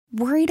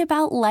Worried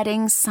about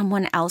letting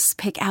someone else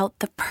pick out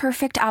the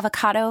perfect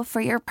avocado for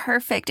your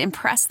perfect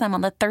impress them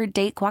on the third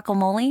date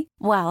guacamole?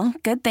 Well,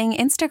 good thing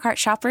Instacart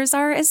shoppers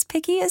are as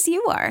picky as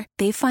you are.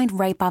 They find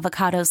ripe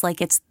avocados like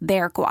it's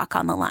their guac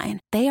on the line.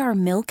 They are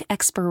milk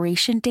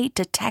expiration date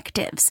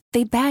detectives.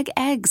 They bag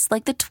eggs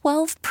like the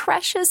 12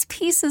 precious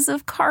pieces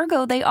of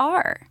cargo they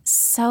are.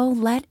 So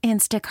let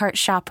Instacart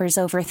shoppers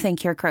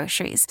overthink your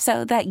groceries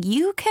so that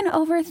you can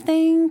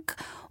overthink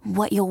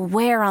what you'll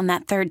wear on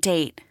that third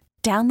date.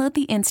 Download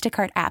the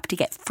Instacart app to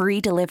get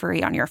free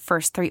delivery on your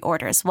first 3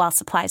 orders while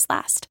supplies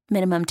last.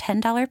 Minimum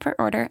 $10 per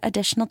order.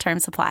 Additional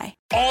terms apply.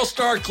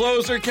 All-star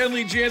closer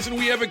Kenley Jansen,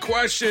 we have a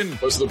question.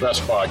 What's the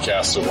best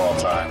podcast of all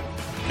time?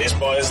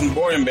 Baseball isn't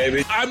boring,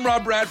 baby. I'm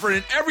Rob Bradford,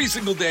 and every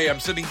single day I'm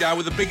sitting down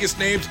with the biggest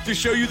names to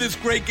show you this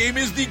great game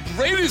is the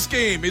greatest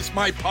game. It's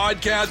my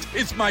podcast.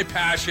 It's my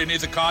passion.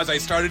 It's a cause I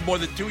started more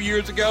than 2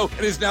 years ago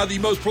and is now the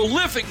most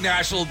prolific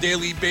national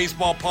daily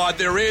baseball pod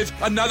there is.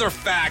 Another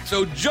fact.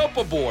 So jump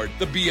aboard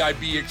the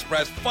BIB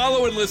Express.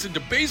 Follow and listen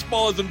to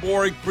Baseball Isn't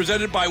Boring,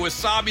 presented by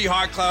Wasabi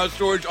Hot Cloud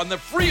Storage on the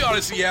free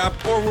Odyssey app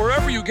or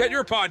wherever you get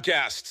your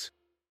podcasts.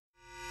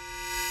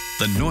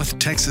 The North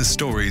Texas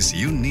stories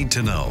you need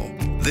to know.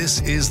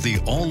 This is the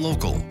All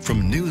Local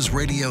from News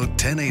Radio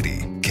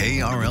 1080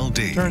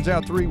 KRLD. Turns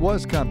out 3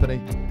 was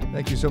company.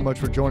 Thank you so much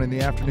for joining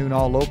the afternoon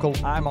All Local.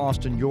 I'm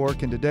Austin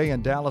York, and today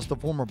in Dallas, the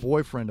former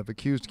boyfriend of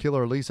accused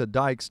killer Lisa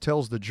Dykes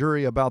tells the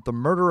jury about the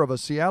murder of a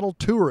Seattle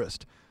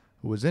tourist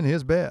who was in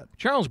his bed.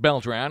 Charles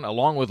Beltran,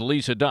 along with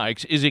Lisa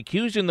Dykes, is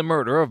accused in the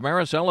murder of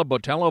Maricela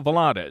Botello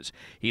Velades.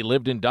 He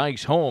lived in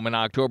Dykes' home in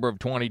October of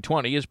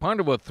 2020 as part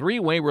of a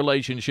 3-way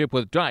relationship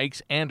with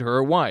Dykes and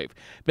her wife.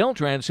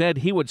 Beltran said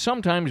he would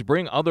sometimes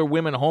bring other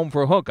women home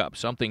for hookups,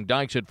 something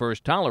Dykes at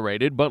first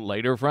tolerated but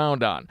later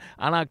frowned on.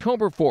 On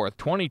October 4th,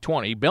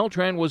 2020,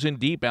 Beltran was in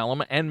Deep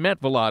Ellum and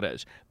met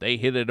Velades. They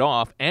hit it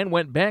off and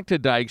went back to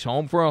Dykes'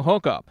 home for a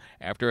hookup.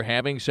 After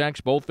having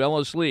sex, both fell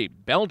asleep.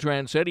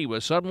 Beltran said he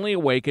was suddenly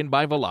awakened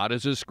by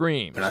Velades'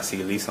 scream. When I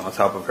see Lisa on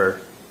top of her,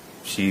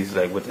 she's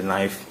like with the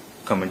knife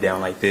coming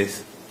down like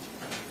this.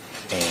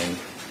 And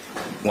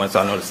once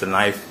I noticed the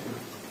knife,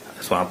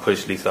 that's when I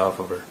pushed Lisa off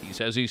of her. He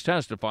says he's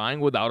testifying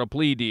without a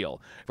plea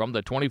deal. From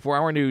the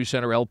 24-hour news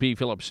center, LP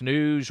Phillips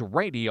News,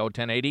 Radio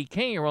 1080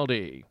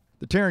 KRLD.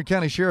 The Tarrant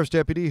County Sheriff's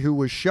deputy who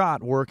was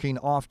shot working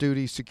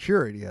off-duty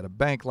security at a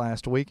bank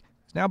last week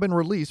has now been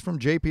released from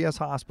JPS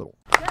Hospital.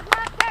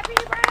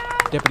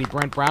 Deputy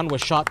Brent Brown was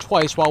shot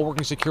twice while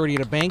working security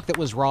at a bank that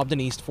was robbed in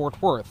East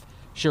Fort Worth.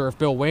 Sheriff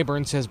Bill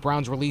Wayburn says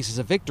Brown's release is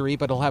a victory,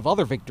 but he'll have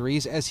other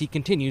victories as he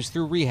continues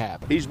through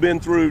rehab. He's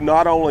been through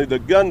not only the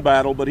gun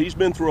battle, but he's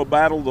been through a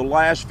battle the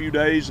last few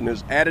days, and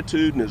his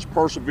attitude and his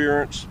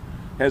perseverance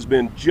has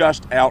been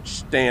just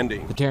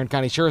outstanding. The Tarrant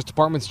County Sheriff's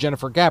Department's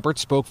Jennifer Gabbert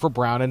spoke for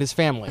Brown and his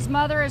family. His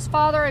mother, his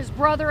father, his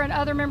brother, and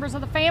other members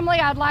of the family,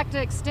 I'd like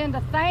to extend a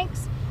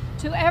thanks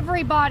to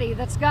everybody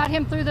that's got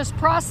him through this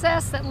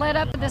process that led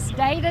up to this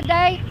day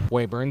today.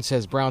 Wayburn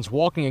says Brown's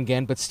walking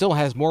again but still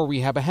has more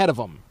rehab ahead of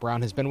him.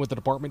 Brown has been with the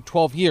department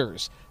 12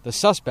 years. The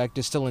suspect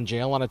is still in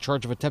jail on a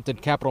charge of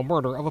attempted capital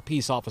murder of a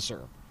peace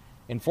officer.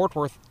 In Fort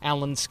Worth,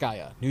 Alan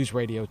Skaya, News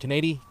Radio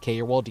 1080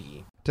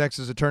 KRLD.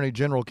 Texas Attorney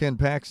General Ken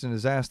Paxton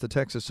has asked the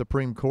Texas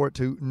Supreme Court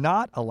to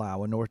not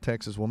allow a North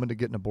Texas woman to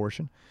get an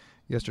abortion.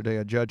 Yesterday,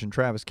 a judge in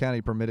Travis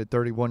County permitted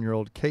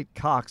 31-year-old Kate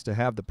Cox to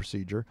have the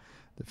procedure.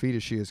 The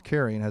fetus she is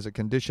carrying has a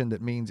condition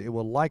that means it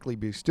will likely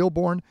be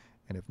stillborn,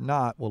 and if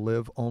not, will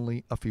live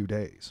only a few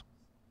days.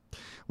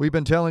 We've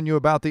been telling you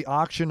about the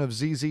auction of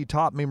ZZ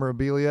Top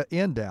memorabilia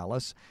in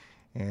Dallas,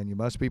 and you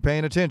must be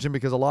paying attention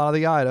because a lot of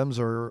the items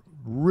are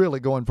really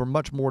going for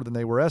much more than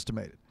they were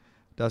estimated.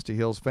 Dusty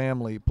Hill's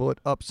family put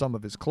up some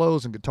of his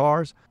clothes and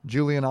guitars.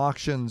 Julian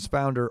Auctions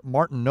founder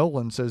Martin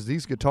Nolan says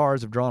these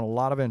guitars have drawn a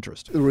lot of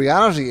interest. The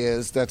reality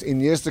is that in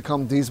years to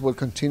come, these will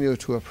continue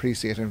to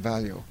appreciate in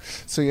value.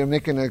 So you're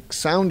making a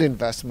sound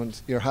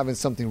investment. You're having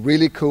something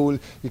really cool.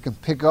 You can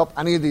pick up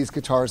any of these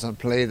guitars and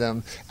play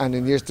them, and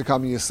in years to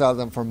come, you sell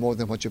them for more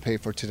than what you pay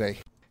for today.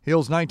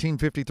 Hill's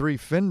 1953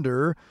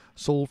 Fender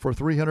sold for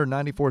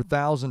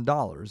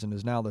 $394,000 and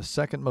is now the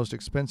second most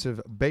expensive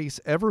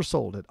bass ever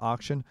sold at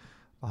auction,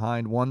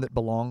 behind one that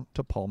belonged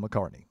to Paul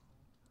McCartney.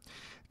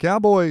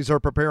 Cowboys are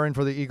preparing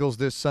for the Eagles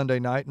this Sunday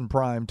night in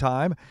prime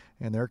time,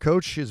 and their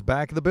coach is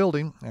back at the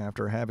building.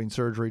 After having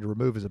surgery to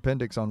remove his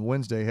appendix on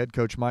Wednesday, head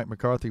coach Mike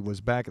McCarthy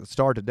was back at the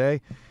start today.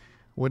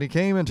 When he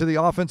came into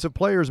the offensive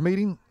players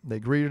meeting,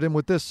 they greeted him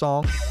with this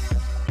song.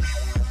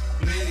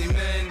 Many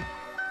men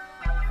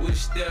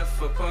wish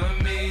death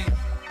upon me.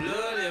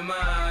 Blood in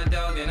my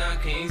dog and I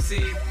can't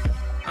see.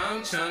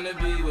 I'm trying to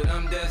be what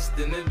I'm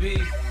destined to be.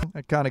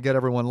 That kind of got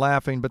everyone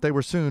laughing, but they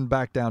were soon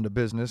back down to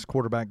business.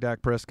 Quarterback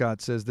Dak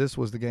Prescott says this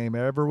was the game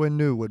everyone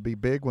knew would be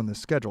big when the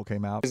schedule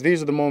came out.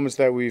 These are the moments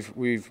that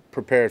we've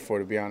prepared for,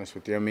 to be honest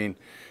with you. I mean,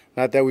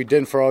 not that we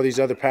didn't for all these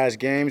other past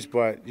games,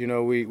 but you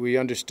know we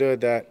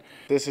understood that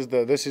this is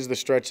the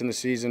stretch in the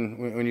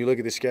season when you look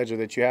at the schedule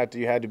that you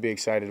had to be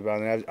excited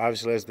about. And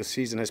obviously, as the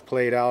season has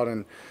played out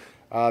and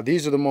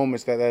These are the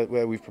moments that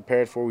we've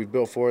prepared for, we've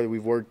built for, that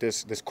we've worked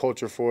this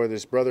culture for,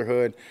 this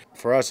brotherhood.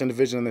 For us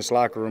individually in this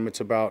locker room, it's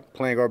about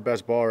playing our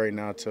best ball right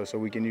now so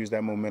we can use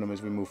that momentum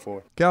as we move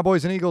forward.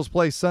 Cowboys and Eagles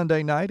play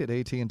Sunday night at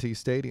AT&T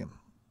Stadium.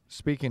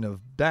 Speaking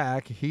of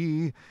Dak,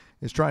 he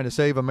is trying to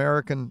save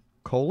American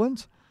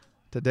colons.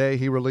 Today,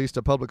 he released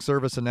a public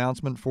service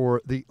announcement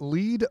for the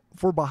Lead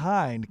for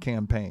Behind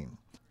campaign.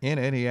 In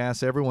it, he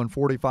asks everyone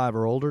 45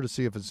 or older to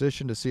see a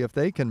physician to see if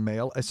they can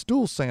mail a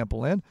stool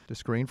sample in to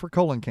screen for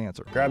colon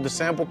cancer. Grab the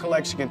sample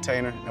collection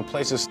container and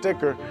place a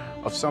sticker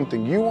of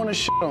something you want to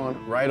shit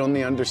on right on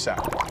the underside.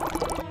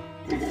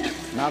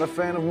 Not a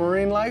fan of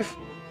marine life?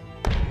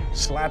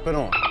 Slap it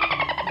on.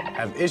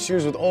 Have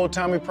issues with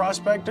old-timey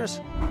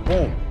prospectors?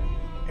 Boom.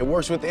 It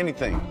works with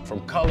anything from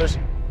colors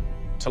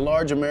to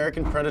large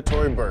American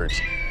predatory birds.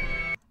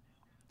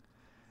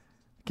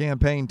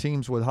 Campaign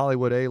teams with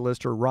Hollywood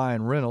A-lister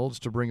Ryan Reynolds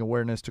to bring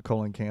awareness to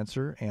colon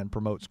cancer and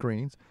promote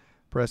screenings.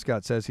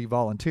 Prescott says he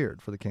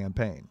volunteered for the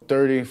campaign.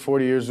 30,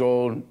 40 years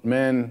old,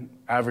 men,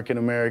 African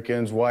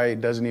Americans,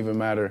 white, doesn't even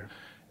matter.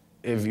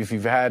 If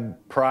you've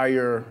had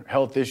prior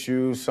health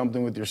issues,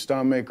 something with your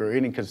stomach or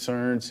any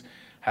concerns,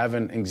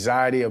 having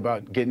anxiety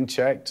about getting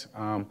checked,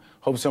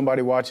 hope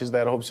somebody watches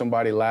that, hope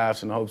somebody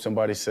laughs, and hope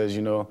somebody says,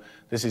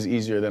 this is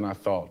easier than I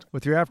thought.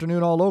 With your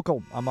Afternoon All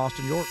Local, I'm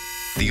Austin York.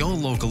 The All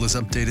Local is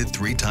updated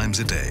 3 times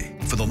a day.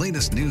 For the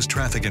latest news,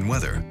 traffic, and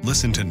weather,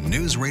 listen to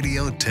News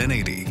Radio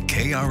 1080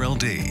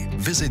 KRLD.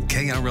 Visit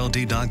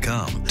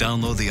KRLD.com,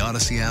 download the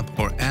Odyssey app,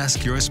 or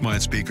ask your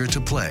smart speaker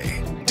to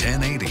play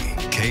 1080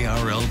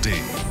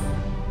 KRLD.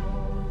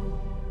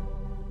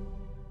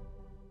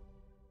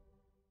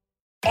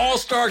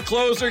 All-star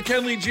closer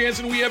Kenley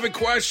Jansen, we have a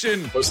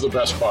question. What's the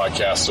best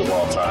podcast of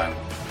all time?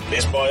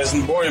 Baseball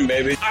isn't boring,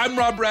 baby. I'm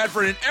Rob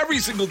Bradford, and every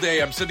single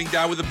day I'm sitting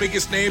down with the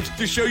biggest names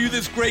to show you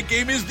this great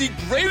game is the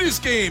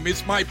greatest game.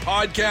 It's my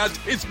podcast.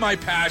 It's my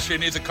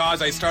passion. It's a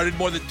cause I started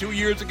more than 2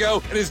 years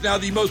ago and is now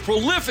the most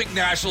prolific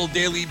national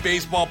daily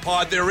baseball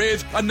pod there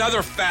is.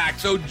 Another fact,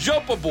 so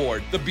jump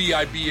aboard the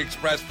BIB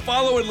Express.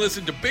 Follow and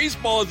listen to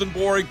Baseball Isn't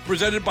Boring,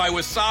 presented by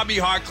Wasabi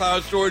Hot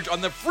Cloud Storage on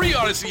the free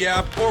Odyssey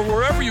app or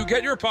wherever you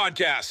get your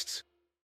podcasts.